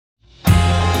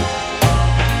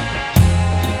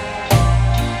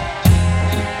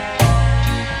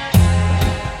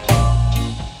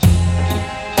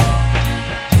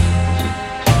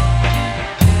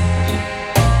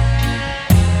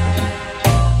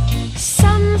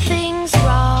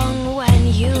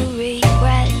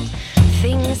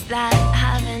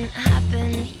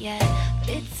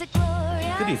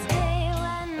evening,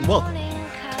 and welcome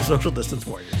to Social Distance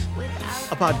Warriors,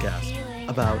 a podcast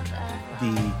about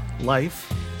the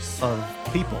life of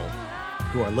people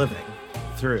who are living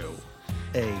through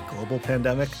a global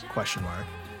pandemic,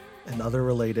 and other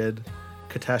related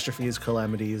catastrophes,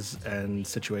 calamities, and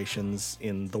situations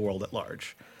in the world at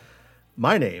large.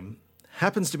 My name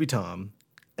happens to be Tom,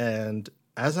 and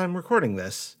as I'm recording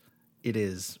this, it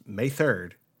is May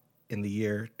 3rd in the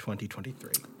year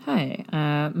 2023.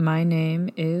 Hi, my name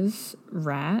is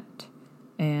Rat,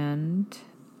 and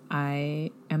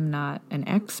I am not an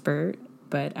expert,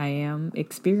 but I am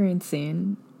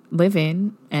experiencing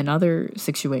living and other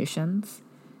situations.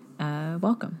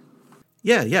 Welcome.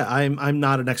 Yeah, I'm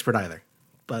not an expert either,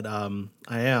 but I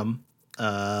am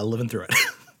living through it.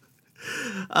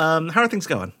 How are things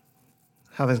going?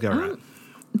 How are things going, Rat?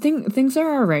 Things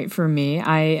are all right for me.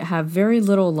 I have very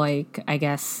little,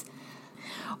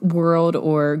 world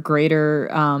or greater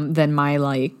than my,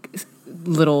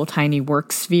 little tiny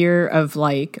work sphere of,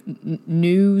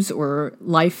 news or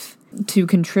life to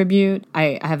contribute.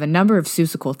 I have a number of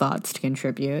Seussical thoughts to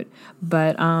contribute,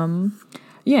 but,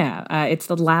 it's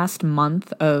the last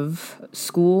month of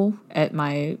school at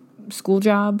my school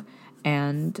job,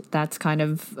 and that's kind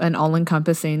of an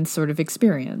all-encompassing sort of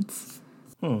experience.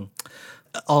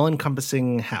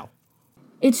 All-encompassing how?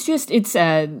 It's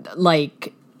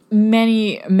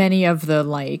many of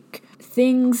the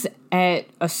things at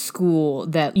a school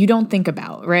that you don't think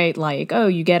about, right?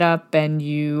 You get up and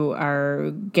you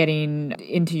are getting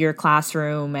into your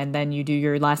classroom, and then you do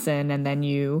your lesson, and then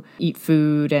you eat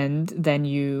food, and then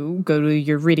you go to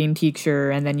your reading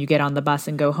teacher, and then you get on the bus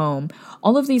and go home.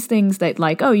 All of these things that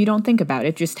you don't think about.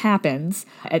 It just happens.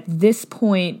 At this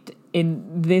point in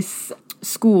this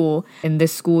school, in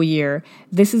this school year,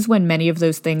 this is when many of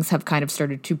those things have kind of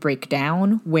started to break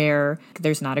down, where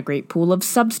there's not a great pool of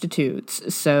substitutes.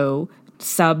 So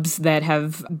subs that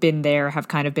have been there have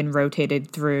kind of been rotated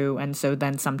through, and so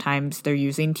then sometimes they're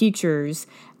using teachers,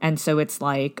 and so it's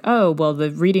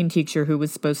the reading teacher who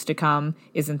was supposed to come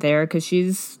isn't there because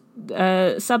she's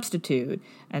a substitute,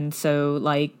 and so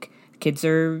kids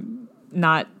are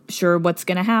not sure what's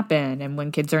going to happen. And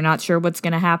when kids are not sure what's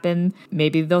going to happen,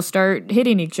 maybe they'll start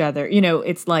hitting each other.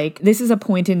 It's this is a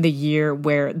point in the year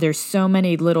where there's so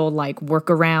many little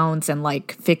workarounds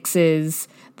and fixes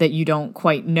that you don't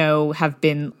quite know have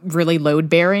been really load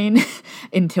bearing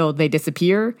until they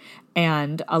disappear.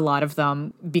 And a lot of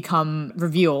them become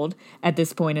revealed at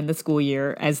this point in the school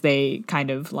year as they kind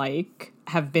of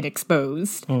have been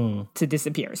exposed to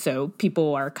disappear. So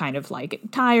people are kind of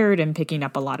tired and picking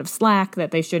up a lot of slack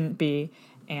that they shouldn't be.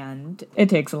 And it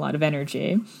takes a lot of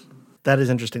energy. That is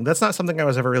interesting. That's not something I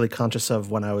was ever really conscious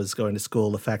of when I was going to school.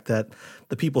 The fact that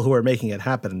the people who are making it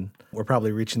happen were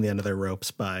probably reaching the end of their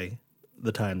ropes by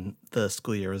the time the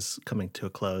school year was coming to a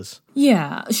close.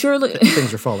 Yeah, surely.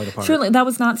 Things are falling apart. Surely that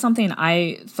was not something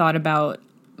I thought about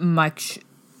much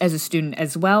as a student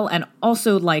as well. And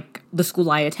also, the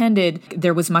school I attended,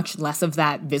 there was much less of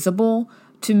that visible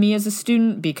to me as a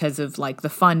student because of the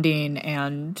funding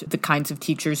and the kinds of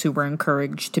teachers who were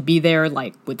encouraged to be there,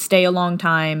 would stay a long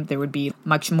time. There would be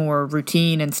much more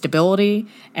routine and stability.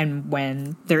 And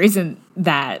when there isn't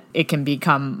that, it can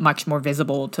become much more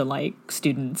visible to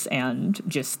students, and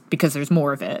just because there's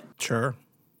more of it. Sure.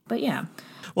 But yeah.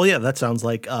 Well, yeah, that sounds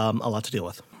like a lot to deal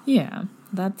with. Yeah,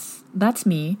 that's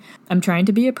me. I'm trying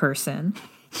to be a person,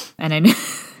 and I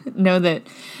know that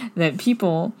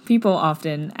people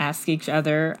often ask each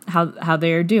other how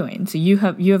they are doing. So you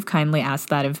have kindly asked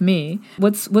that of me.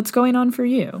 What's going on for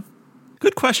you?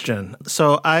 Good question.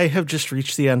 So I have just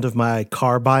reached the end of my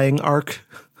car buying arc.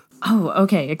 Oh,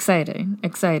 okay. Exciting.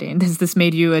 Has this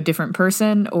made you a different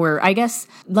person? Or I guess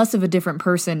less of a different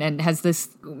person, and has this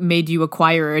made you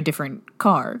acquire a different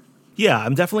car? Yeah,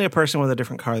 I'm definitely a person with a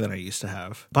different car than I used to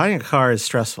have. Buying a car is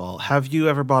stressful. Have you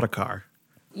ever bought a car?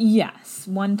 Yes,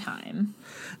 one time.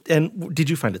 And did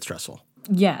you find it stressful?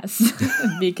 Yes,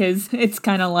 because it's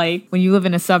kind of like when you live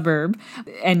in a suburb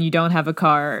and you don't have a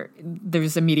car,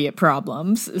 there's immediate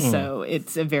problems. So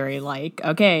it's a very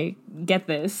okay, get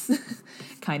this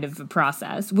kind of a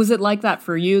process. Was it like that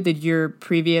for you? Did your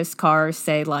previous car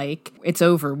say it's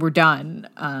over, we're done,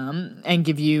 and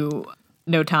give you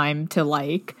no time to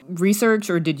research,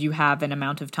 or did you have an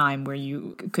amount of time where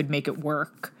you could make it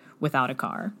work without a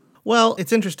car? Well,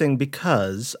 it's interesting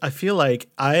because I feel like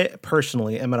I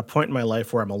personally am at a point in my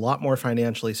life where I'm a lot more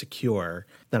financially secure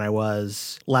than I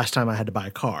was last time I had to buy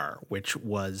a car, which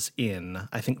was in,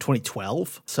 I think,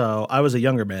 2012. So I was a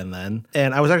younger man then,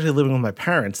 and I was actually living with my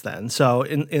parents then. So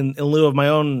in lieu of my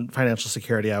own financial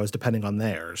security, I was depending on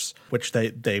theirs, which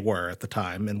they were at the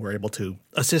time and were able to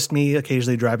assist me,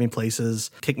 occasionally drive me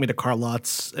places, take me to car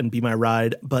lots and be my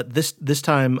ride. But this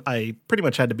time I pretty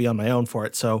much had to be on my own for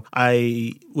it. So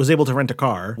I was able to rent a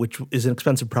car, which is an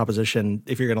expensive proposition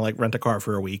if you're going to like rent a car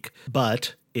for a week.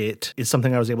 But it is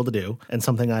something I was able to do and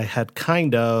something I'd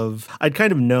kind of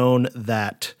known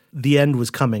that the end was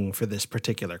coming for this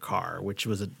particular car, which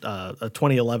was a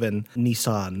 2011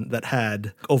 Nissan that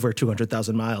had over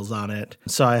 200,000 miles on it.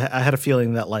 So I had a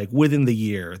feeling that like within the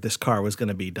year, this car was going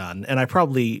to be done. And I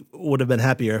probably would have been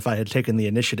happier if I had taken the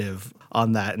initiative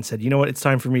on that and said, you know what, it's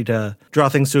time for me to draw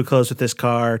things to a close with this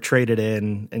car, trade it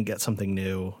in and get something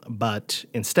new. But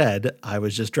instead, I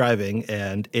was just driving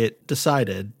and it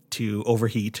decided to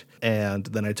overheat. And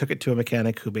then I took it to a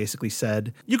mechanic who basically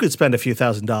said, you could spend a few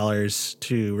 $1,000s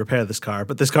to repair this car,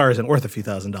 but this car isn't worth a few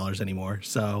 $1,000s anymore.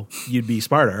 So you'd be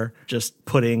smarter just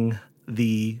putting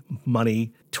the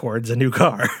money towards a new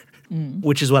car,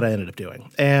 which is what I ended up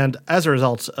doing. And as a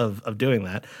result of doing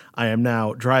that, I am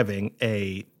now driving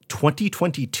a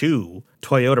 2022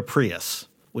 Toyota Prius,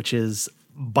 which is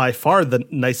by far the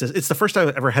nicest. It's the first time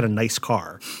I've ever had a nice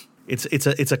car. It's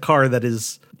a car that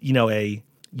is, a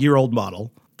year-old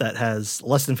model that has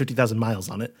less than 50,000 miles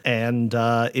on it and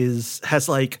has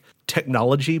like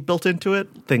technology built into it,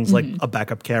 things like a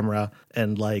backup camera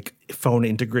and like phone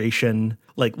integration,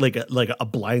 like a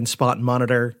blind spot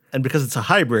monitor. And because it's a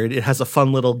hybrid, it has a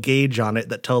fun little gauge on it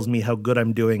that tells me how good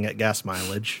I'm doing at gas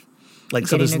mileage. Like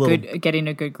Getting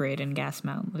a good grade in gas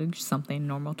mileage, something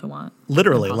normal to want.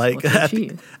 Literally, like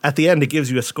at the end, it gives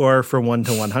you a score from 1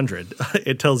 to 100.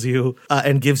 It tells you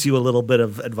and gives you a little bit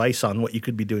of advice on what you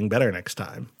could be doing better next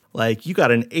time. Like you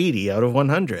got an 80 out of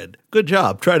 100. Good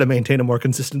job. Try to maintain a more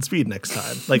consistent speed next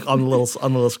time. Like on the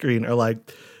little screen, or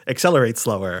like accelerate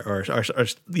slower, or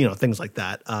things like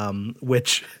that.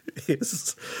 Which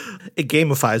is it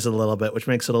gamifies it a little bit, which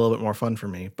makes it a little bit more fun for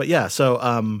me. But yeah, so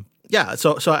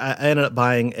I ended up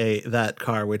buying that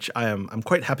car, which I'm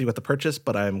quite happy with the purchase,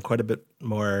 but I'm quite a bit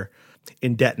more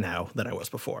in debt now than I was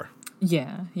before.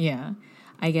 Yeah.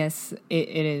 I guess it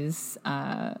is.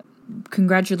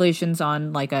 Congratulations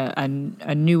on like a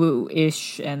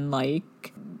new-ish and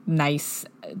like nice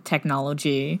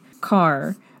technology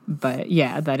car, but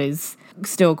yeah, that is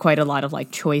still quite a lot of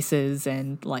like choices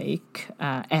and like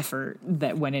effort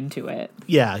that went into it.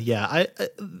 Yeah.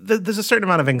 There's a certain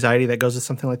amount of anxiety that goes with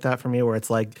something like that for me, where it's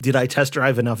like, did I test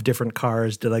drive enough different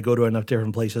cars? Did I go to enough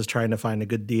different places trying to find a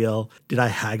good deal? Did I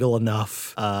haggle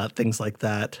enough? Things like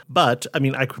that. But I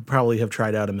mean, I could probably have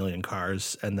tried out a million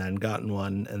cars and then gotten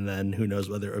one, and then who knows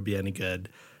whether it would be any good.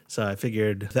 So I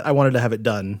figured that I wanted to have it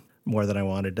done more than I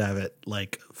wanted to have it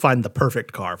like find the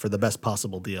perfect car for the best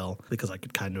possible deal, because I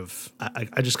could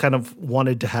I just kind of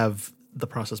wanted to have the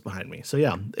process behind me. So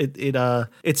yeah,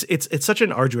 it's such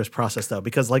an arduous process though,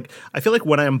 because like I feel like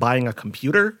when I am buying a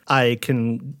computer, I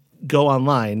can go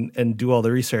online and do all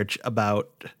the research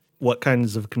about what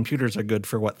kinds of computers are good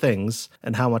for what things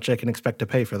and how much I can expect to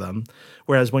pay for them.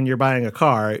 Whereas when you're buying a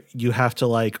car, you have to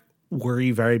like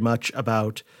worry very much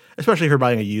about, especially if you're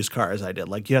buying a used car as I did,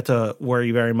 like you have to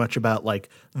worry very much about like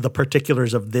the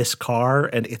particulars of this car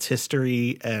and its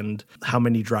history and how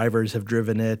many drivers have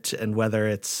driven it and whether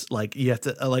it's like you have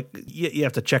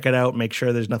to check it out, make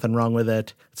sure there's nothing wrong with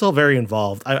it. It's all very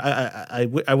involved. I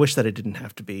wish that it didn't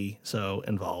have to be so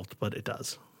involved, but it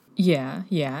does. Yeah.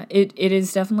 It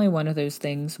is definitely one of those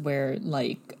things where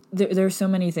like there's so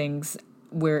many things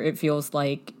where it feels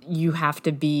like you have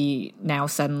to be now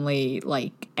suddenly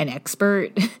like an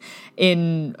expert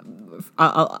in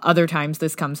other times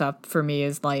this comes up for me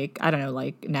is like, I don't know,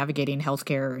 like navigating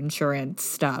healthcare or insurance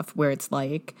stuff, where it's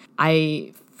like,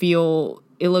 I feel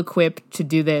ill-equipped to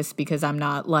do this because I'm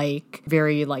not like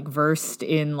very like versed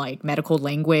in like medical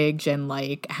language and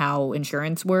like how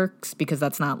insurance works, because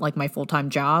that's not like my full-time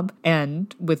job.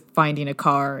 And with finding a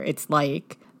car, it's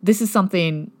like, this is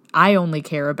something I only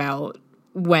care about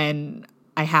when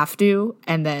I have to,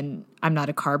 and then I'm not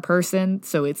a car person,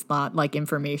 so it's not like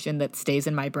information that stays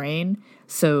in my brain,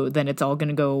 so then it's all going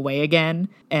to go away again,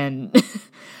 and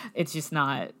it's just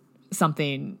not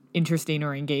something interesting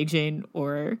or engaging,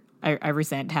 or I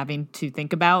resent having to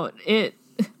think about it.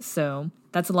 So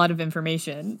that's a lot of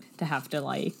information to have to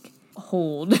like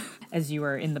hold as you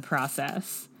are in the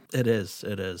process. It is,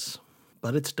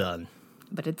 but it's done.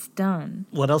 but it's done.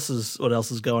 What else is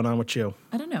going on with you?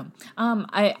 I don't know.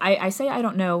 I say I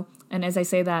don't know, and as I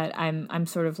say that, I'm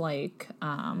sort of like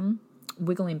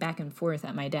wiggling back and forth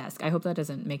at my desk. I hope that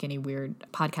doesn't make any weird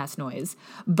podcast noise.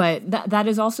 But that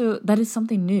is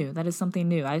something new. That is something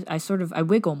new. I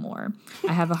wiggle more.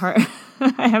 I have a heart.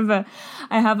 I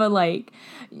have a like,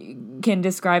 can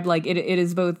describe like it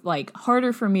is both like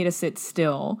harder for me to sit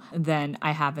still than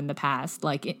I have in the past.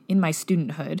 Like in my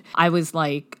studenthood, I was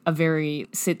like a very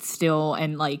sit still,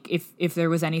 and like if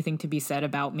there was anything to be said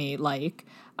about me, like,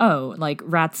 oh, like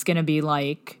Rat's gonna be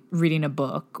like reading a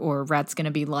book, or Rat's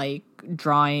gonna be like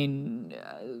drawing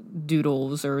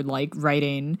doodles, or like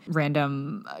writing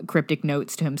random cryptic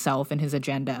notes to himself in his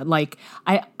agenda. Like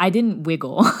I didn't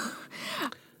wiggle,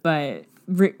 but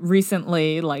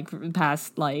recently, like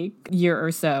past like year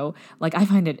or so, like I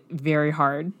find it very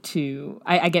hard to.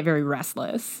 I get very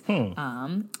restless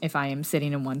if I am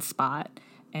sitting in one spot.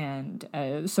 And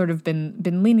sort of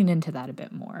been leaning into that a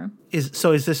bit more. Is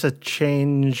this a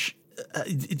change?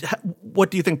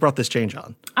 What do you think brought this change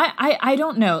on? I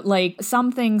don't know. Like some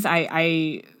things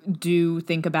I do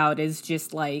think about is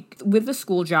just like with the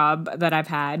school job that I've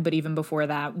had, but even before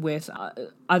that with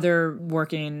other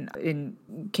working in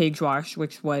cage wash,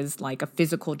 which was like a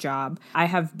physical job, I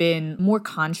have been more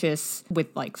conscious with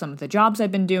like some of the jobs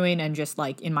I've been doing, and just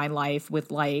like in my life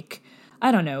with like,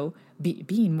 I don't know,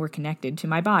 being more connected to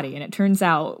my body. And it turns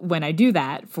out when I do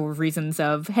that for reasons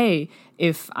of, hey,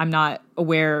 if I'm not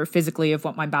aware physically of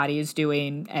what my body is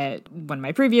doing at one of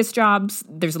my previous jobs,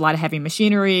 there's a lot of heavy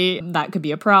machinery. That could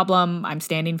be a problem. I'm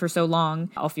standing for so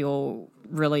long. I'll feel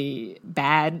really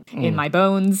bad in my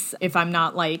bones if I'm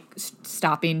not like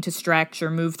stopping to stretch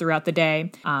or move throughout the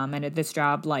day. And at this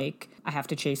job, like I have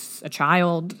to chase a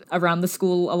child around the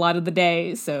school a lot of the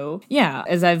day. So yeah,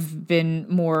 as I've been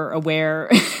more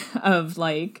aware of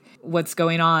like what's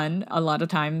going on, a lot of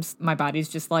times my body's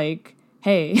just like,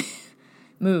 hey,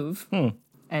 move.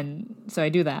 And so I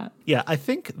do that. Yeah, I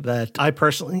think that I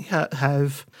personally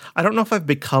have, I don't know if I've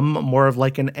become more of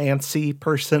like an antsy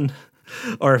person,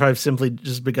 or if I've simply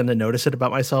just begun to notice it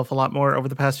about myself a lot more over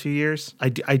the past few years. I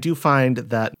do find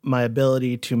that my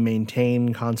ability to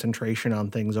maintain concentration on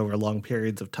things over long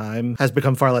periods of time has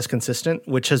become far less consistent,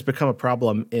 which has become a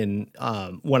problem in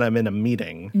when I'm in a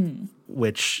meeting,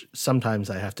 which sometimes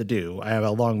I have to do. I have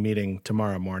a long meeting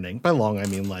tomorrow morning. By long, I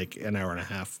mean like an hour and a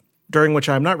half, during which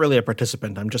I'm not really a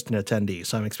participant. I'm just an attendee.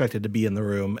 So I'm expected to be in the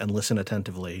room and listen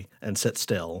attentively and sit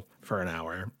still for an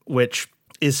hour, which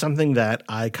is something that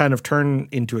I kind of turn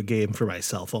into a game for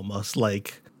myself, almost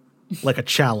like a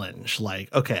challenge.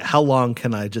 Like, okay, how long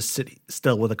can I just sit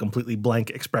still with a completely blank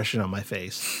expression on my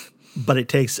face? But it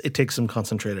takes some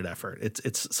concentrated effort.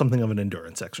 It's something of an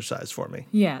endurance exercise for me.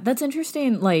 Yeah, that's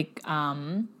interesting. Like,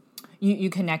 you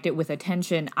connect it with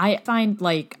attention. I find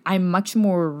like I'm much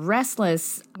more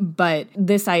restless, but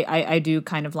this I do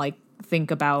kind of like think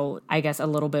about, I guess, a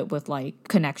little bit with like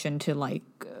connection to like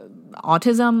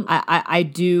autism. I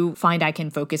do find I can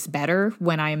focus better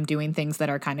when I am doing things that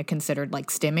are kind of considered like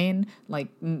stimming, like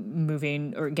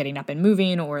moving or getting up and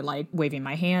moving, or like waving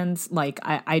my hands. Like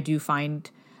I do find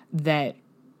that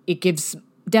it gives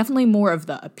definitely more of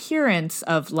the appearance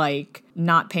of like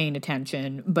not paying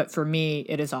attention, but for me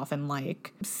it is often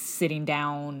like sitting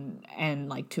down and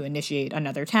like to initiate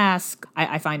another task.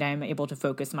 I find I am able to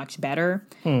focus much better.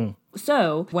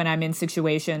 So when I'm in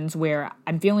situations where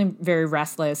I'm feeling very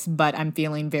restless, but I'm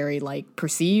feeling very like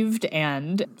perceived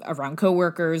and around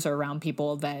coworkers or around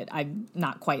people that I'm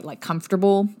not quite like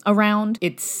comfortable around,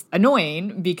 it's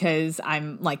annoying because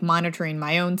I'm like monitoring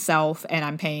my own self and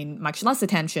I'm paying much less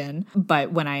attention.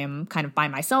 But when I am kind of by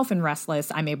myself and restless,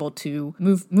 I'm able to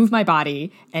move my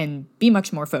body and be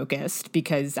much more focused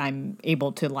because I'm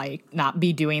able to like not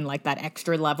be doing like that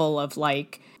extra level of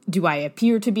like, do I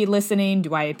appear to be listening?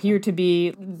 Do I appear to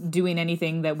be doing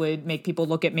anything that would make people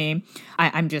look at me?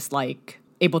 I'm just like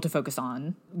able to focus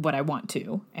on what I want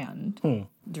to and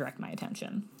direct my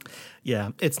attention. Yeah,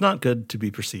 it's not good to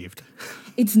be perceived.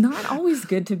 It's not always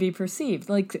good to be perceived.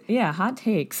 Like, yeah, hot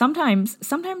take. Sometimes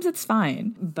it's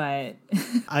fine, but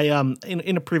I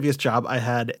in a previous job, I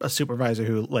had a supervisor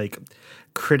who like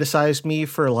criticized me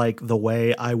for like the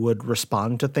way I would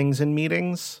respond to things in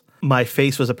meetings. My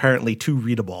face was apparently too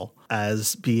readable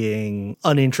as being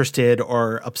uninterested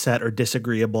or upset or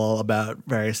disagreeable about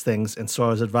various things. And so I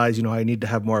was advised, I need to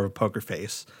have more of a poker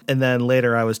face. And then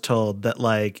later I was told that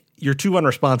like, you're too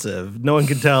unresponsive. No one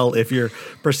can tell if you're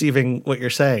perceiving what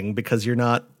you're saying because you're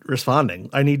not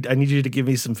responding. I need you to give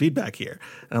me some feedback here.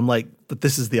 And I'm like, but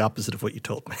this is the opposite of what you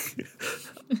told me.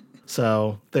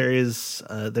 So there's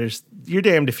you're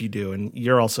damned if you do. And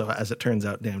you're also, as it turns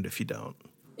out, damned if you don't.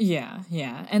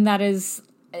 Yeah. And that is,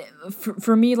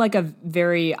 for me, like a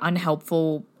very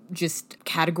unhelpful just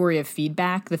category of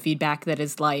feedback. The feedback that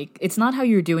is like, it's not how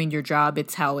you're doing your job,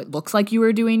 it's how it looks like you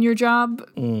are doing your job.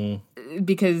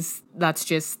 Because that's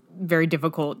just very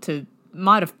difficult to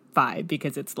modify,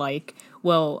 because it's like,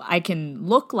 well, I can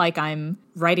look like I'm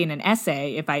writing an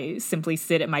essay if I simply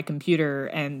sit at my computer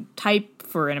and type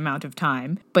for an amount of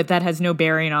time, but that has no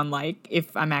bearing on like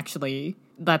if I'm actually,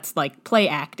 that's like play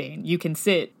acting. You can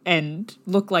sit and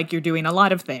look like you're doing a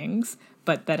lot of things,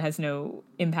 but that has no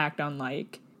impact on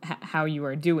like how you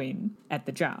are doing at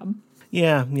the job.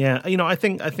 Yeah. I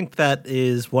think that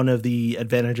is one of the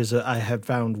advantages that I have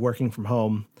found working from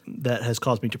home that has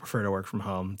caused me to prefer to work from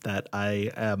home, that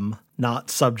I am not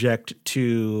subject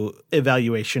to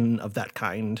evaluation of that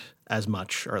kind as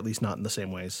much, or at least not in the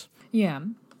same ways. Yeah.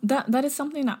 That is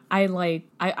something that I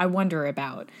wonder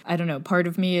about. I don't know. Part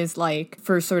of me is like,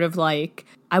 for sort of like,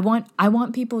 I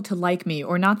want people to like me,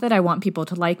 or not that I want people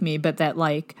to like me, but that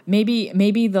like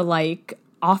maybe the like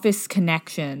office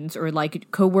connections or like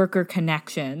coworker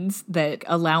connections that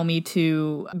allow me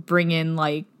to bring in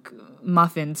like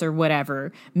muffins or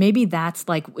whatever. Maybe that's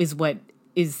like is what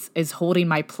is holding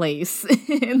my place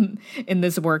in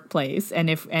this workplace. And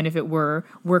if it were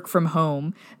work from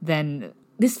home, then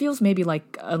this feels maybe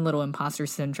like a little imposter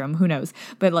syndrome, who knows?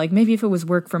 But like maybe if it was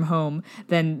work from home,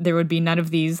 then there would be none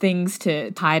of these things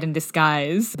to hide and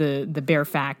disguise the bare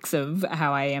facts of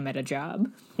how I am at a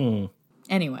job.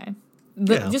 Anyway,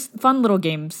 just fun little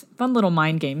games, fun little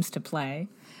mind games to play.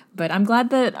 But I'm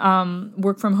glad that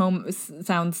work from home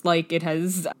sounds like it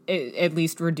has at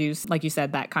least reduced, like you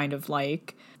said, that kind of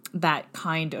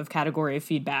category of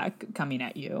feedback coming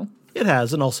at you. It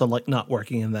has, and also like not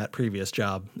working in that previous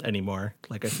job anymore.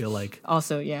 Like I feel like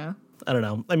also, yeah. I don't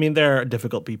know. I mean, there are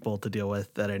difficult people to deal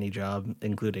with at any job,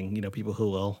 including, people who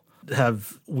will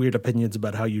have weird opinions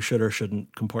about how you should or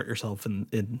shouldn't comport yourself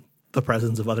in the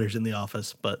presence of others in the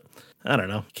office. But I don't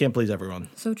know. Can't please everyone.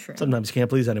 So true. Sometimes you can't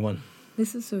please anyone.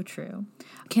 This is so true.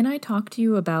 Can I talk to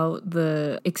you about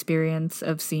the experience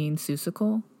of seeing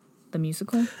Seussical, the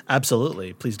musical?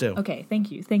 Absolutely. Please do. Okay, thank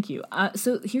you.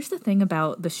 So here's the thing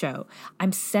about the show.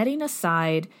 I'm setting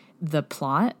aside the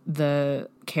plot, the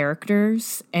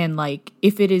characters, and like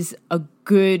if it is a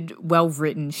good,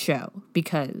 well-written show,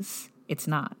 because it's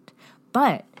not.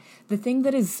 But the thing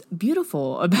that is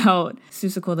beautiful about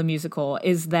Seussical the musical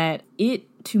is that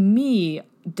it, to me,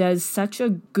 does such a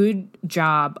good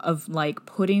job of like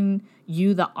putting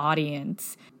you, the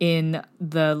audience, in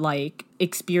the like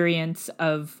experience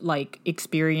of like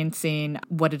experiencing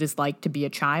what it is like to be a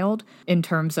child, in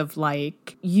terms of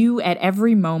like you at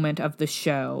every moment of the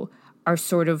show are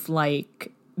sort of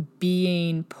like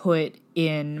being put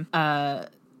in a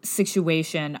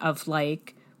situation of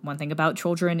like, one thing about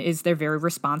children is they're very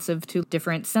responsive to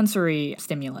different sensory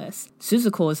stimulus.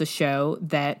 Seussical is a show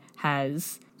that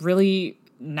has really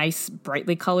nice,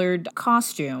 brightly colored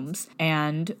costumes,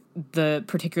 and the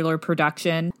particular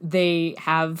production, they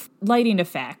have lighting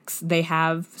effects. They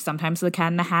have, sometimes the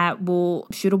Cat in the Hat will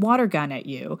shoot a water gun at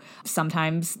you.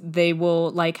 Sometimes they will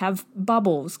like have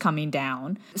bubbles coming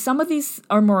down. Some of these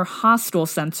are more hostile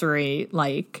sensory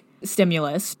like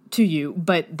stimulus to you,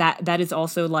 but that is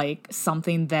also like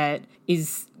something that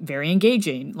is very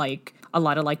engaging. Like a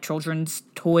lot of like children's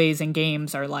toys and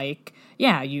games are like,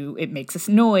 yeah, it makes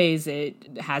a noise,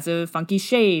 it has a funky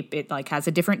shape, it like has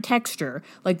a different texture.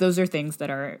 Like those are things that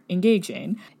are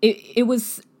engaging. It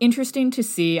was interesting to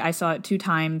see. I saw it 2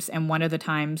 times, and one of the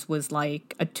times was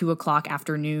like a 2:00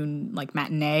 afternoon like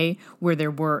matinee where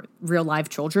there were real live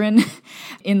children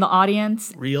in the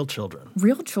audience. Real children.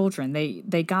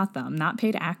 They got them, not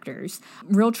paid actors.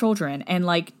 Real children. And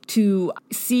like to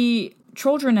see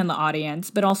children in the audience,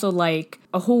 but also like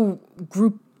a whole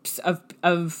group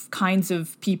of kinds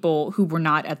of people who were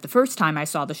not at the first time I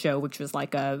saw the show, which was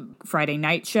like a Friday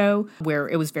night show where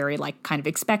it was very like kind of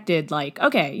expected, like,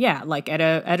 okay, yeah, like at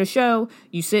a show,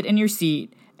 you sit in your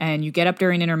seat and you get up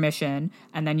during intermission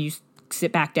and then you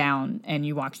sit back down and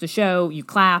you watch the show, you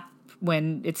clap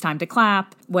when it's time to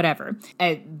clap, whatever.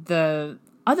 At the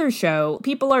other show,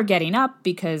 people are getting up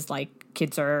because like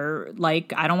kids are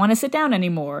like, I don't want to sit down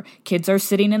anymore. Kids are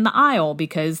sitting in the aisle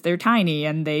because they're tiny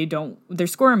and they're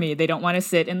squirmy. They don't want to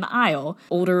sit in the aisle.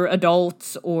 Older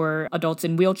adults or adults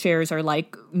in wheelchairs are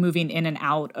like moving in and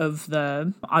out of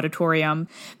the auditorium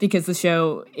because the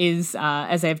show is,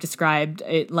 as I've described,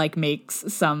 it like makes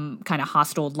some kind of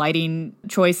hostile lighting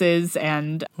choices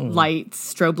and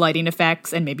lights, strobe lighting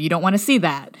effects, and maybe you don't want to see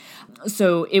that.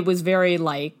 So it was very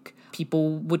like,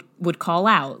 people would call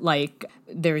out, like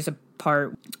there's a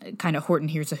part, kind of Horton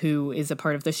Hears a Who is a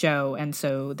part of the show, and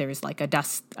so there's like a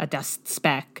dust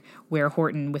speck where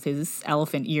Horton with his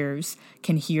elephant ears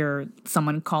can hear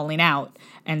someone calling out.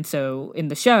 And so in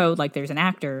the show, like there's an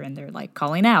actor and they're like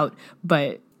calling out,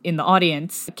 but in the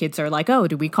audience, kids are like, oh,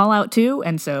 do we call out too?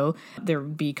 And so there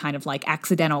would be kind of like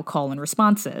accidental call and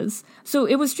responses. So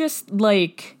it was just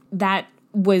like, that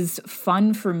was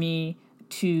fun for me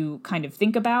to kind of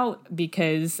think about,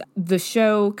 because the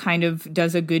show kind of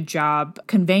does a good job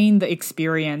conveying the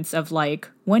experience of like,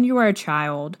 when you are a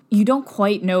child, you don't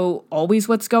quite know always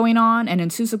what's going on. And in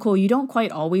Seussical, you don't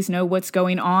quite always know what's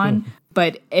going on.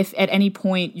 But if at any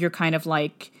point you're kind of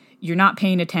like, you're not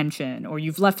paying attention or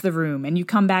you've left the room and you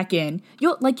come back in,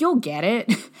 you'll get it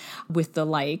with the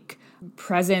like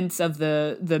presence of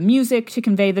the music to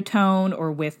convey the tone,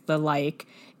 or with the like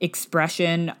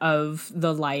expression of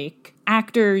the like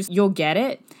actors, you'll get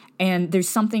it. And there's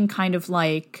something kind of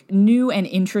like new and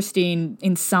interesting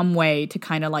in some way to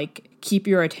kind of like keep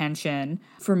your attention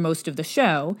for most of the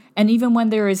show. And even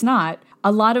when there is not,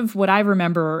 a lot of what I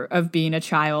remember of being a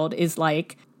child is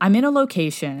like, I'm in a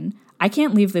location, I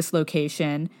can't leave this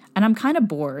location, and I'm kind of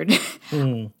bored.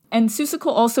 And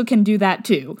Seussical also can do that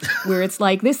too, where it's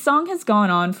like, this song has gone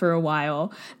on for a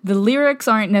while. The lyrics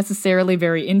aren't necessarily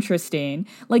very interesting.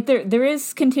 Like there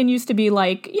continues to be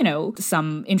like, you know,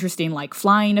 some interesting like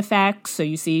flying effects. So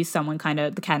you see someone kind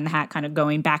of, the Cat in the Hat kind of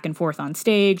going back and forth on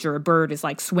stage, or a bird is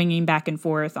like swinging back and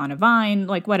forth on a vine,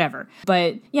 like whatever.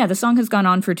 But yeah, the song has gone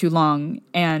on for too long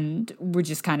and we're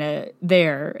just kind of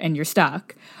there and you're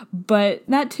stuck. But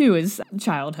that too is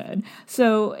childhood.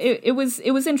 So it was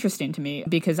interesting to me,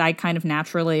 because I kind of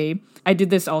naturally, I did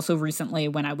this also recently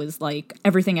when I was like,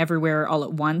 Everything Everywhere All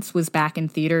at Once was back in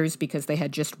theaters because they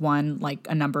had just won like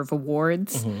a number of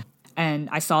awards. And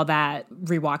I saw that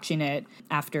rewatching it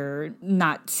after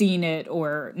not seeing it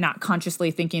or not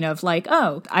consciously thinking of like,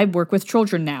 oh, I work with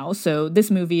children now, so this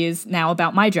movie is now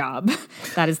about my job.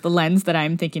 That is the lens that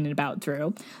I'm thinking about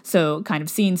through. So kind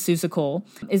of seeing Seussical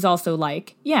is also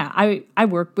like, yeah, I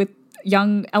work with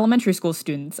young elementary school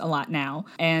students a lot now.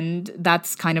 And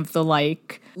that's kind of the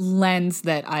like lens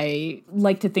that I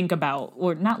like to think about,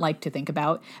 or not like to think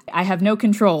about. I have no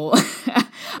control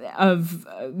of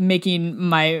making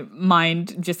my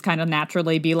mind just kind of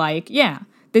naturally be like, yeah,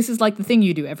 this is like the thing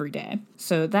you do every day.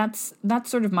 So that's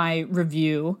sort of my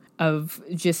review of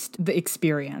just the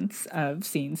experience of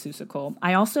seeing Seussical.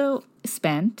 I also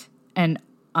spent an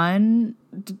I'm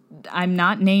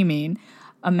not naming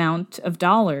amount of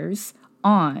dollars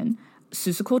on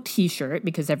Seussical t-shirt,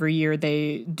 because every year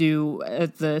they do,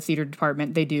 at the theater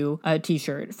department, they do a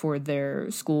t-shirt for their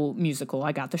school musical.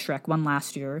 I got the Shrek one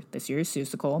last year. This year is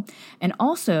Seussical. And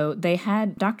also they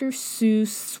had Dr. Seuss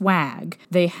swag.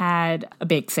 They had a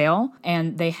bake sale,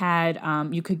 and they had,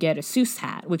 you could get a Seuss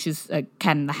hat, which is a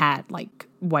Cat in the Hat, like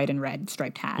white and red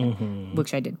striped hat,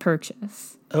 which I did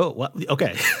purchase. Oh, well,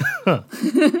 okay.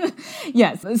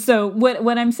 Yes. So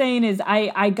what I'm saying is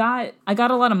I got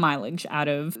a lot of mileage out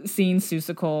of seeing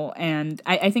Seussical, and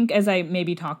I think, as I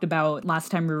maybe talked about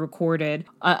last time we recorded,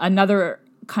 another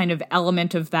kind of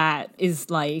element of that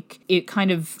is like, it kind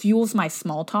of fuels my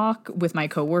small talk with my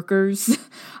coworkers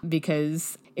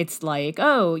because it's like,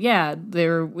 oh yeah,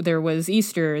 there was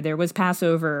Easter, there was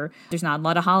Passover, there's not a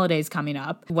lot of holidays coming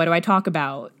up. What do I talk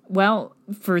about? Well,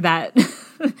 for that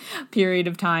period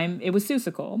of time, it was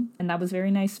Seussical. And that was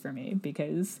very nice for me,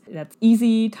 because that's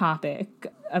easy topic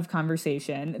of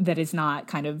conversation that is not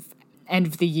kind of end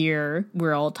of the year,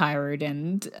 we're all tired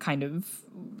and kind of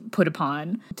put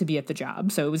upon to be at the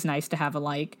job. So it was nice to have a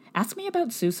like, ask me about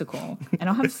Seussical, and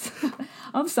I'll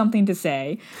have something to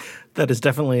say. That is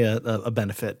definitely a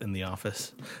benefit in the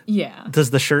office. Yeah.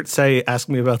 Does the shirt say, ask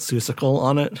me about Seussical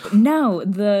on it? No,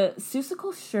 the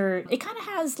Seussical shirt, it kind of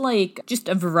has like just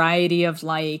a variety of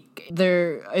like,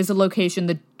 there is a location,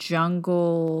 the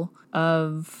Jungle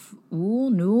of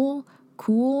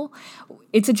Cool.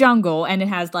 It's a jungle, and it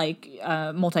has like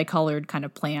multicolored kind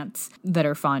of plants that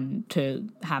are fun to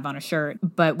have on a shirt.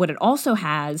 But what it also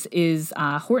has is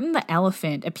Horton the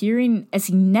elephant appearing as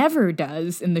he never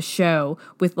does in the show,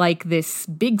 with like this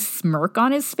big smirk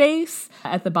on his face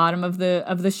at the bottom of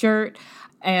the shirt.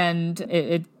 And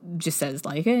it just says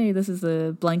like, hey, this is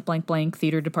the blank, blank, blank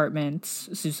theater department,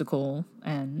 Seussical,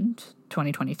 and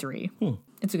 2023.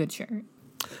 It's a good shirt.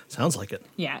 Sounds like it.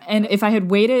 Yeah, and if I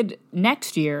had waited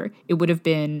next year, it would have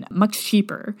been much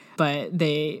cheaper, but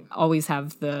they always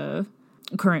have the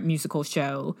current musical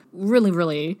show really,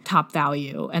 really top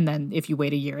value, and then if you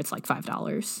wait a year, it's like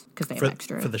 $5 because they have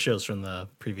extra. For the shows from the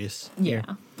previous year.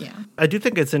 Yeah. I do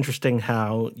think it's interesting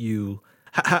how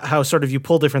how sort of you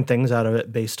pull different things out of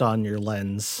it based on your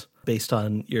lens based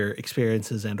on your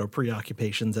experiences and or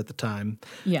preoccupations at the time.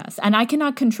 Yes, and I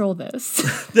cannot control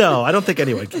this. No, I don't think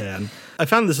anyone can. I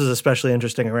found this was especially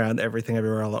interesting around Everything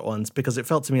Everywhere All at Once because it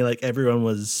felt to me like everyone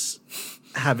was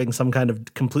having some kind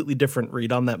of completely different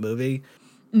read on that movie.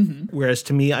 Mm-hmm. Whereas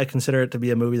to me, I consider it to be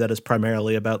a movie that is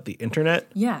primarily about the internet.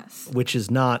 Yes. Which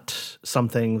is not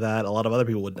something that a lot of other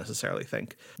people would necessarily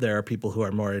think. There are people who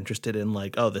are more interested in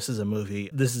like, oh, this is a movie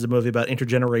about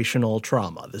intergenerational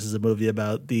trauma. This is a movie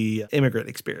about the immigrant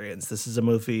experience. This is a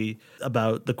movie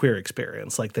about the queer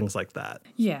experience, like things like that.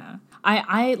 Yeah.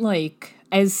 I like,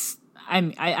 as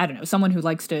I don't know, someone who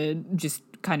likes to just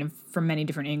kind of from many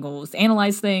different angles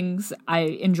analyze things. I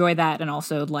enjoy that, and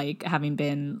also like having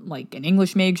been like an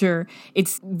English major,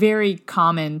 it's very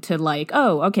common to like,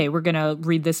 oh, okay, we're gonna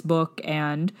read this book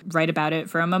and write about it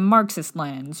from a Marxist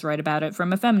lens, write about it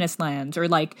from a feminist lens, or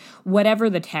like whatever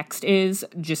the text is,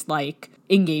 just like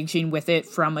engaging with it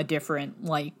from a different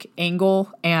like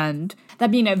angle, and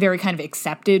that being a very kind of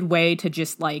accepted way to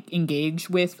just like engage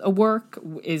with a work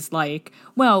is like,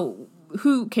 well,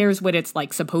 who cares what it's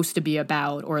like supposed to be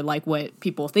about or like what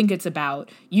people think it's about?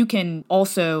 You can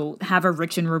also have a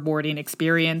rich and rewarding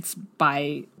experience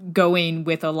by going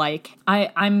with a like,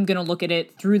 I'm going to look at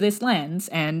it through this lens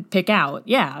and pick out,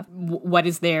 what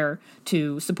is there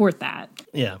to support that.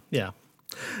 Yeah.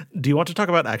 Do you want to talk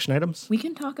about action items? We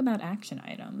can talk about action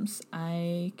items.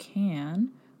 I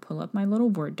can pull up my little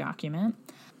Word document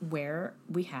where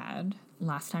we had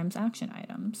last time's action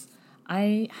items.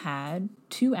 I had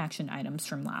 2 action items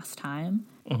from last time,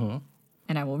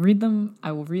 and I will read them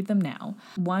now.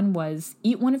 One was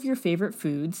eat one of your favorite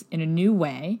foods in a new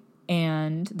way,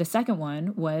 and the second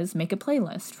one was make a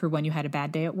playlist for when you had a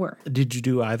bad day at work. Did you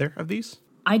do either of these?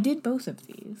 I did both of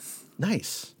these.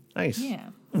 Nice.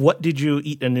 Yeah. What did you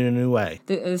eat in a new way?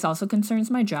 This also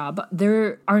concerns my job.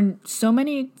 There are so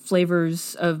many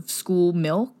flavors of school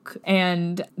milk,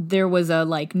 and there was a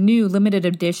like new limited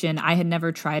edition. I had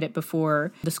never tried it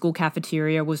before. The school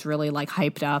cafeteria was really like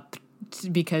hyped up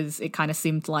because it kind of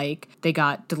seemed like they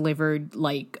got delivered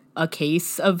like a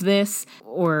case of this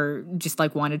or just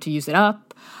like wanted to use it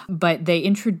up. But they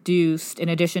introduced, in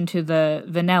addition to the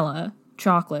vanilla,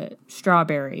 chocolate,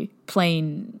 strawberry,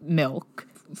 plain milk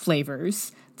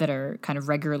flavors that are kind of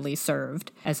regularly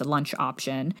served as a lunch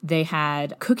option, they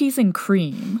had cookies and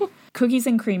cream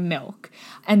milk.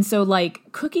 And so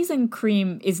like cookies and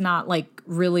cream is not like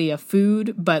really a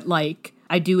food, but like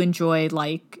I do enjoy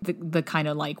like the kind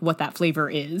of like what that flavor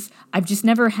is. I've just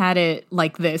never had it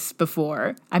like this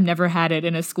before. I've never had it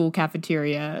in a school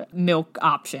cafeteria milk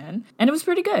option, and it was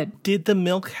pretty good. Did the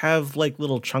milk have like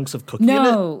little chunks of cookie in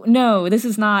it? No, this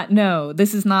is not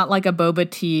like a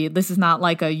boba tea. This is not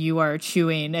like a you are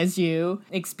chewing as you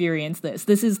experience this.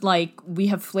 This is like we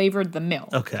have flavored the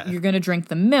milk. Okay. You're going to drink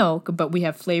the milk, but we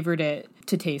have flavored it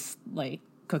to taste like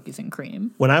cookies and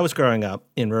cream. When I was growing up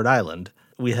in Rhode Island,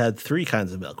 we had 3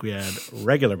 kinds of milk. We had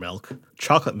regular milk,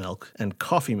 chocolate milk, and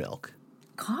coffee milk.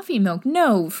 Coffee milk?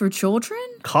 No, for children?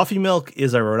 Coffee milk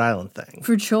is a Rhode Island thing.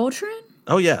 For children?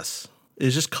 Oh, yes. It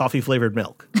was just coffee-flavored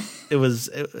milk. It was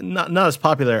not as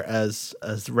popular as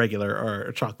regular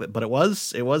or chocolate, but it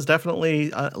was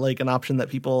definitely like an option that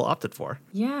people opted for.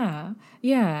 Yeah.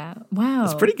 Wow.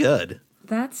 It's pretty good.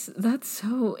 That's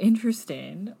so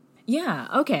interesting. Yeah,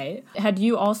 okay. Had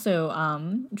you also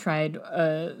tried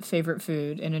a favorite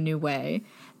food in a new way?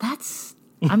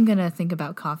 I'm going to think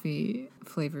about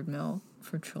coffee-flavored milk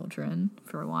for children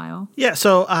for a while. Yeah,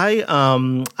 so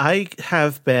I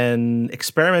have been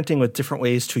experimenting with different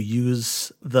ways to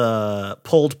use the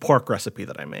pulled pork recipe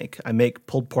that I make. I make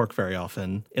pulled pork very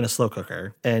often in a slow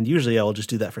cooker, and usually I will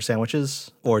just do that for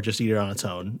sandwiches or just eat it on its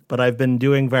own. But I've been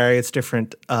doing various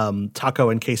different taco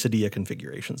and quesadilla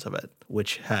configurations of it,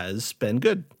 which has been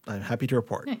good. I'm happy to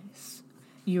report. Nice.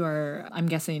 You are, I'm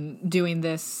guessing, doing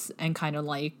this and kind of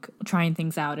like trying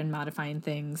things out and modifying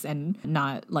things and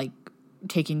not like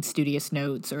taking studious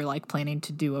notes or like planning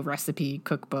to do a recipe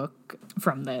cookbook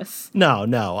from this. No,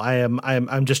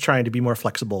 I'm just trying to be more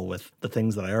flexible with the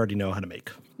things that I already know how to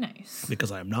make. Nice.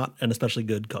 Because I'm not an especially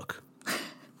good cook.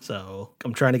 So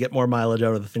I'm trying to get more mileage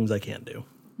out of the things I can do.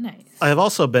 Nice. I have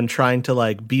also been trying to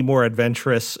like be more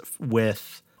adventurous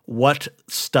with what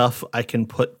stuff I can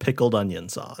put pickled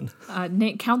onions on.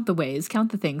 Nate, count the ways,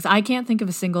 count the things. I can't think of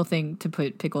a single thing to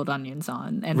put pickled onions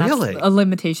on. And really? That's a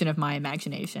limitation of my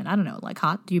imagination. I don't know, like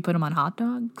do you put them on hot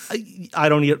dogs? I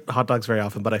don't eat hot dogs very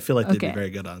often, but I feel like they'd be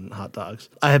very good on hot dogs.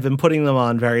 I have been putting them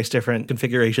on various different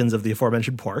configurations of the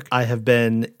aforementioned pork. I have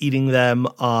been eating them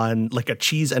on like a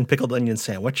cheese and pickled onion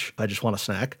sandwich. I just want a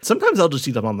snack. Sometimes I'll just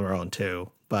eat them on their own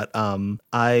too. but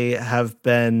I have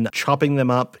been chopping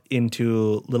them up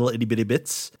into little itty bitty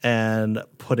bits and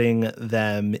putting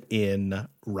them in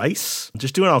rice.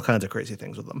 Just doing all kinds of crazy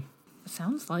things with them.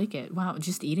 Sounds like it. Wow,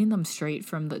 just eating them straight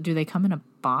from the... Do they come in a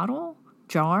bottle?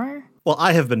 Jar? Well,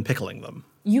 I have been pickling them.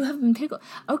 You have been pickled...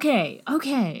 Okay.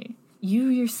 You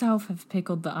yourself have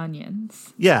pickled the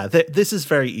onions. Yeah, this is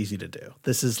very easy to do.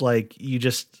 This is like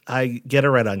I get a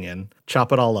red onion,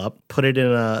 chop it all up, put it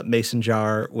in a mason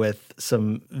jar with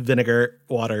some vinegar,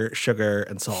 water, sugar,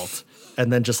 and salt,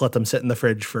 and then just let them sit in the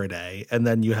fridge for a day, and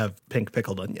then you have pink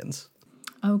pickled onions.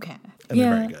 Okay. And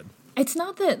they're very good. It's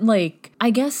not that, like,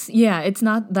 I guess, it's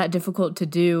not that difficult to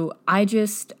do.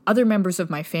 Other members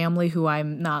of my family who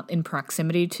I'm not in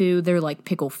proximity to, they're like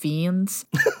pickle fiends.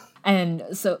 And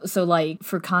so like,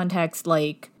 for context,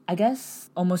 like, I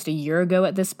guess almost a year ago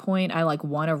at this point, I like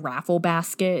won a raffle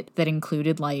basket that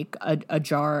included like a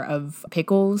jar of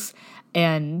pickles,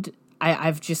 and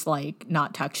I've just like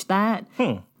not touched that.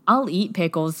 I'll eat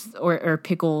pickles or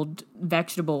pickled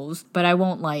vegetables, but I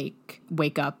won't like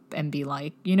wake up and be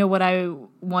like, you know what I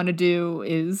want to do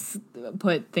is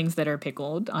put things that are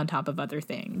pickled on top of other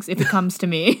things. If it comes to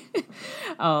me,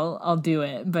 I'll do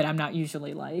it, but I'm not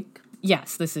usually like,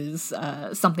 yes, this is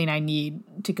something I need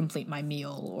to complete my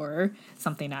meal, or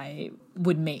something I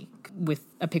would make with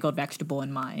a pickled vegetable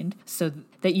in mind, so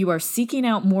that you are seeking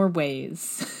out more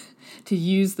ways to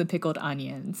use the pickled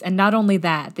onions. And not only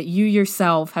that you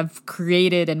yourself have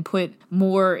created and put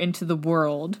more into the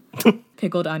world,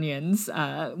 pickled onions,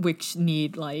 which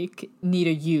need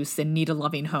a use and need a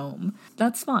loving home.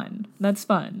 That's fun.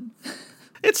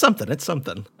 It's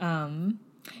something.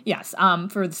 Yes,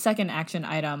 for the second action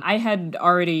item, I had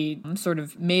already sort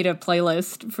of made a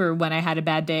playlist for when I had a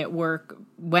bad day at work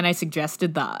when I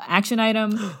suggested the action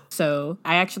item. So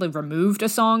I actually removed a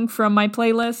song from my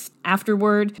playlist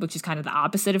afterward, which is kind of the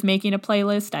opposite of making a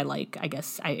playlist. I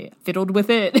guess I fiddled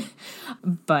with it.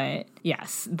 But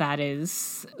yes, that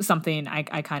is something I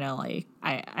kind of like,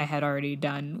 I had already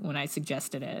done when I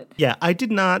suggested it. Yeah, I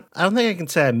don't think I can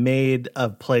say I made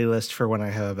a playlist for when I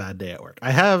have a bad day at work.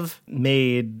 I have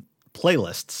made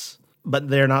playlists, but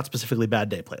they're not specifically bad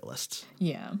day playlists.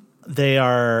 Yeah. They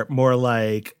are more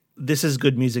like, this is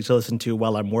good music to listen to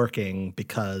while I'm working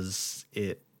because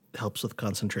it helps with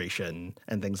concentration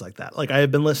and things like that. Like, I have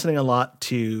been listening a lot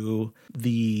to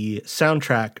the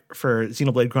soundtrack for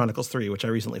Xenoblade Chronicles 3, which I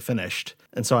recently finished.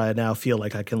 And so I now feel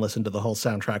like I can listen to the whole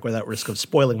soundtrack without risk of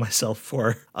spoiling myself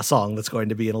for a song that's going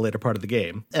to be in a later part of the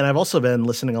game. And I've also been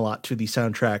listening a lot to the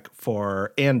soundtrack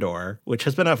for Andor, which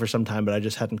has been out for some time, but I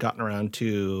just hadn't gotten around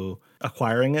to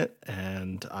acquiring it.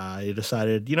 And I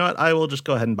decided, you know what, I will just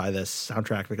go ahead and buy this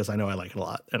soundtrack because I know I like it a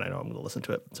lot and I know I'm going to listen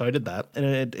to it. So I did that,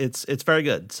 and it's very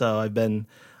good. So I've been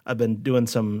doing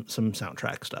some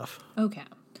soundtrack stuff. Okay.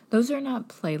 Those are not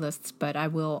playlists, but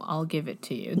I'll give it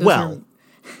to you. Well.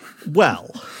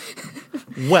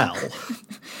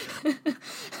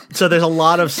 So there's a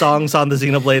lot of songs on the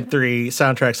Xenoblade 3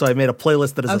 soundtrack, so I made a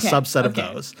playlist that is a subset of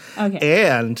those. Okay.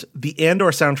 And the Andor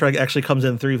soundtrack actually comes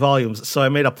in 3 volumes, so I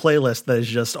made a playlist that is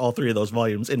just all 3 of those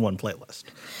volumes in one playlist.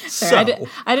 Sorry, so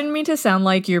I didn't mean to sound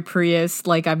like your Prius,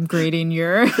 like I'm grading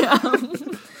your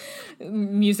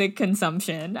music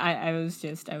consumption. I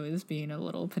was being a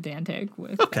little pedantic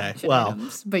with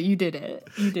items, but you did it.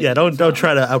 Don't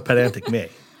try to out pedantic me.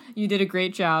 You did a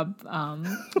great job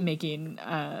making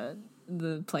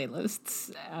the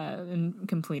playlists and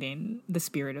completing the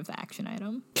spirit of the action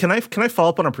item. Can I follow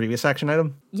up on a previous action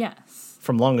item? Yes.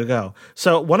 From long ago.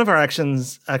 So one of our action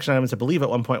items, I believe at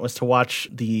one point, was to watch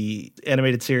the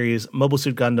animated series Mobile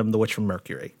Suit Gundam: The Witch from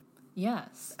Mercury.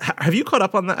 Yes. Have you caught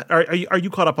up on that? Are you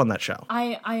caught up on that show?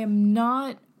 I am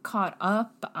not caught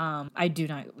up. I do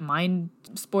not mind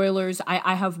spoilers.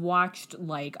 I have watched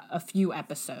like a few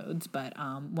episodes, but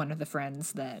one of the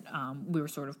friends that we were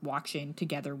sort of watching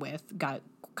together with got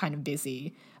kind of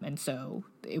busy, and so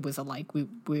it was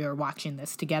we are watching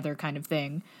this together kind of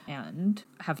thing, and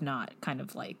have not kind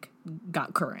of like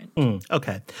got current.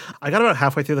 Okay. I got about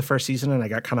halfway through the first season and I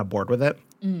got kind of bored with it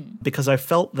because I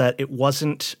felt that it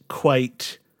wasn't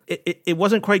quite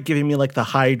giving me like the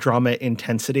high drama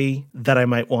intensity that I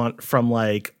might want from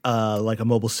like a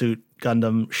Mobile Suit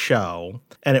Gundam show.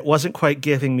 And it wasn't quite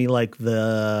giving me like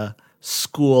the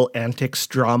school antics,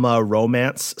 drama,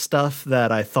 romance stuff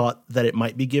that I thought that it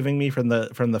might be giving me from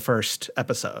the first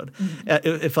episode.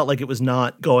 It felt like it was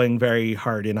not going very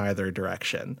hard in either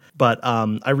direction. But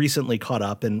I recently caught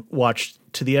up and watched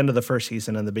to the end of the first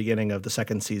season and the beginning of the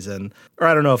second season. Or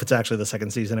I don't know if it's actually the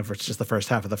second season, if it's just the first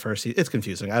half of the first season. It's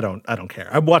confusing. I don't care.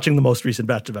 I'm watching the most recent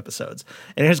batch of episodes,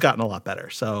 and it has gotten a lot better.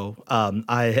 So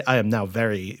I am now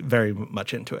very, very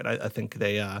much into it. I think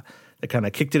they kind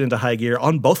of kicked it into high gear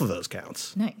on both of those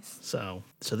counts. Nice. So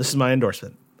this is my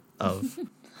endorsement of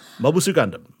Mobile Suit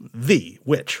Gundam, the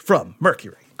witch from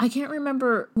Mercury. I can't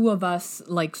remember who of us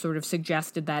sort of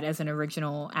suggested that as an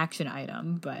original action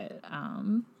item, but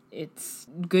it's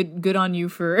good on you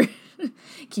for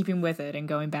keeping with it and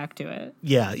going back to it.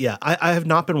 Yeah. I have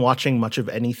not been watching much of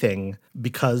anything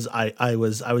because I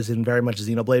was in very much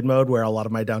Xenoblade mode where a lot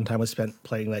of my downtime was spent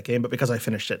playing that game. But because I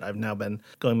finished it, I've now been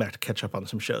going back to catch up on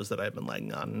some shows that I've been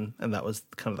lagging on. And that was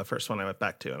kind of the first one I went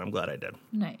back to, and I'm glad I did.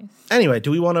 Nice. Anyway,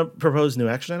 do we want to propose new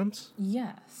action items?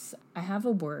 Yes. I have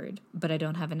a word, but I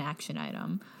don't have an action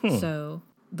item. So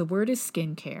the word is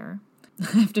skincare.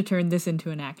 I have to turn this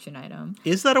into an action item.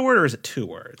 Is that a word or is it two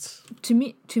words? To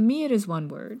me, it is one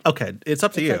word. Okay, it's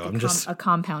up to you. I'm just a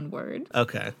compound word.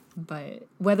 Okay. But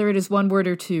whether it is one word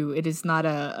or two, it is not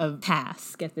a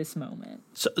task at this moment.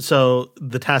 So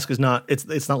the task is not.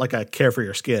 It's not like a care for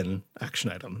your skin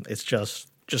action item. It's just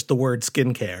the word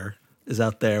skincare is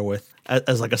out there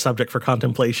as like a subject for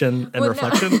contemplation and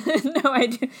reflection. No, I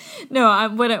do. No,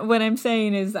 what I'm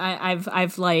saying is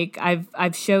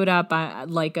I've showed up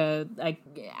like a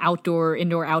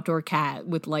indoor outdoor cat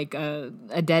with like a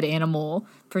dead animal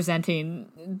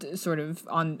presenting sort of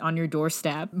on your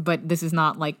doorstep, but this is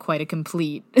not like quite a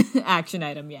complete action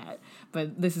item yet.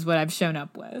 But this is what I've shown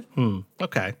up with.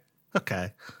 Okay.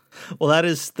 Well, that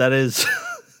is.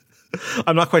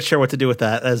 I'm not quite sure what to do with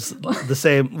that. As the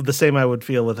same I would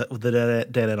feel with the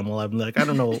dead animal. I'm like, I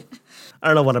don't know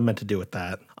what I'm meant to do with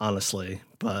that, honestly.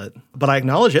 But I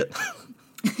acknowledge it.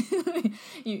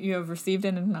 You have received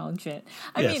and acknowledged it.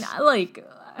 I Yes. mean, like,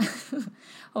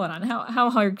 hold on. How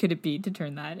hard could it be to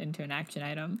turn that into an action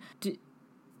item?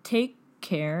 Take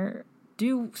care.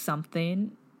 Do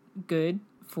something good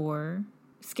for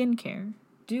skincare.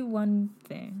 Do one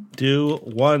thing. Do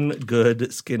one good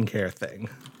skincare thing.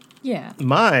 Yeah.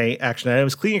 My action item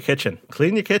is clean your kitchen.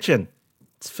 Clean your kitchen.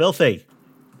 It's filthy.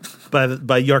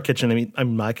 By your kitchen, I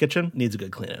mean my kitchen needs a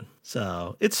good cleaning.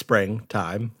 So it's spring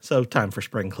time. So time for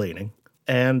spring cleaning.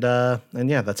 And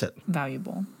yeah, that's it.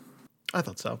 Valuable. I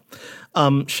thought so.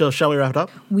 Shall we wrap it up?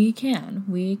 We can.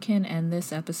 We can end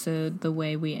this episode the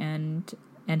way we end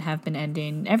and have been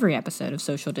ending every episode of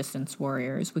Social Distance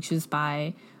Warriors, which is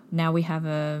by, now we have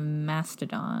a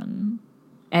Mastodon.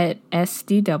 At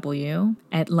SDW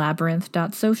at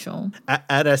labyrinth.social. At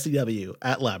SDW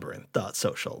at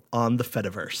labyrinth.social on the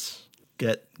Fediverse.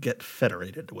 Get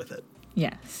federated with it.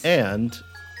 Yes. And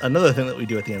another thing that we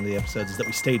do at the end of the episodes is that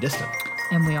we stay distant.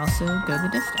 And we also go the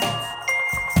distance.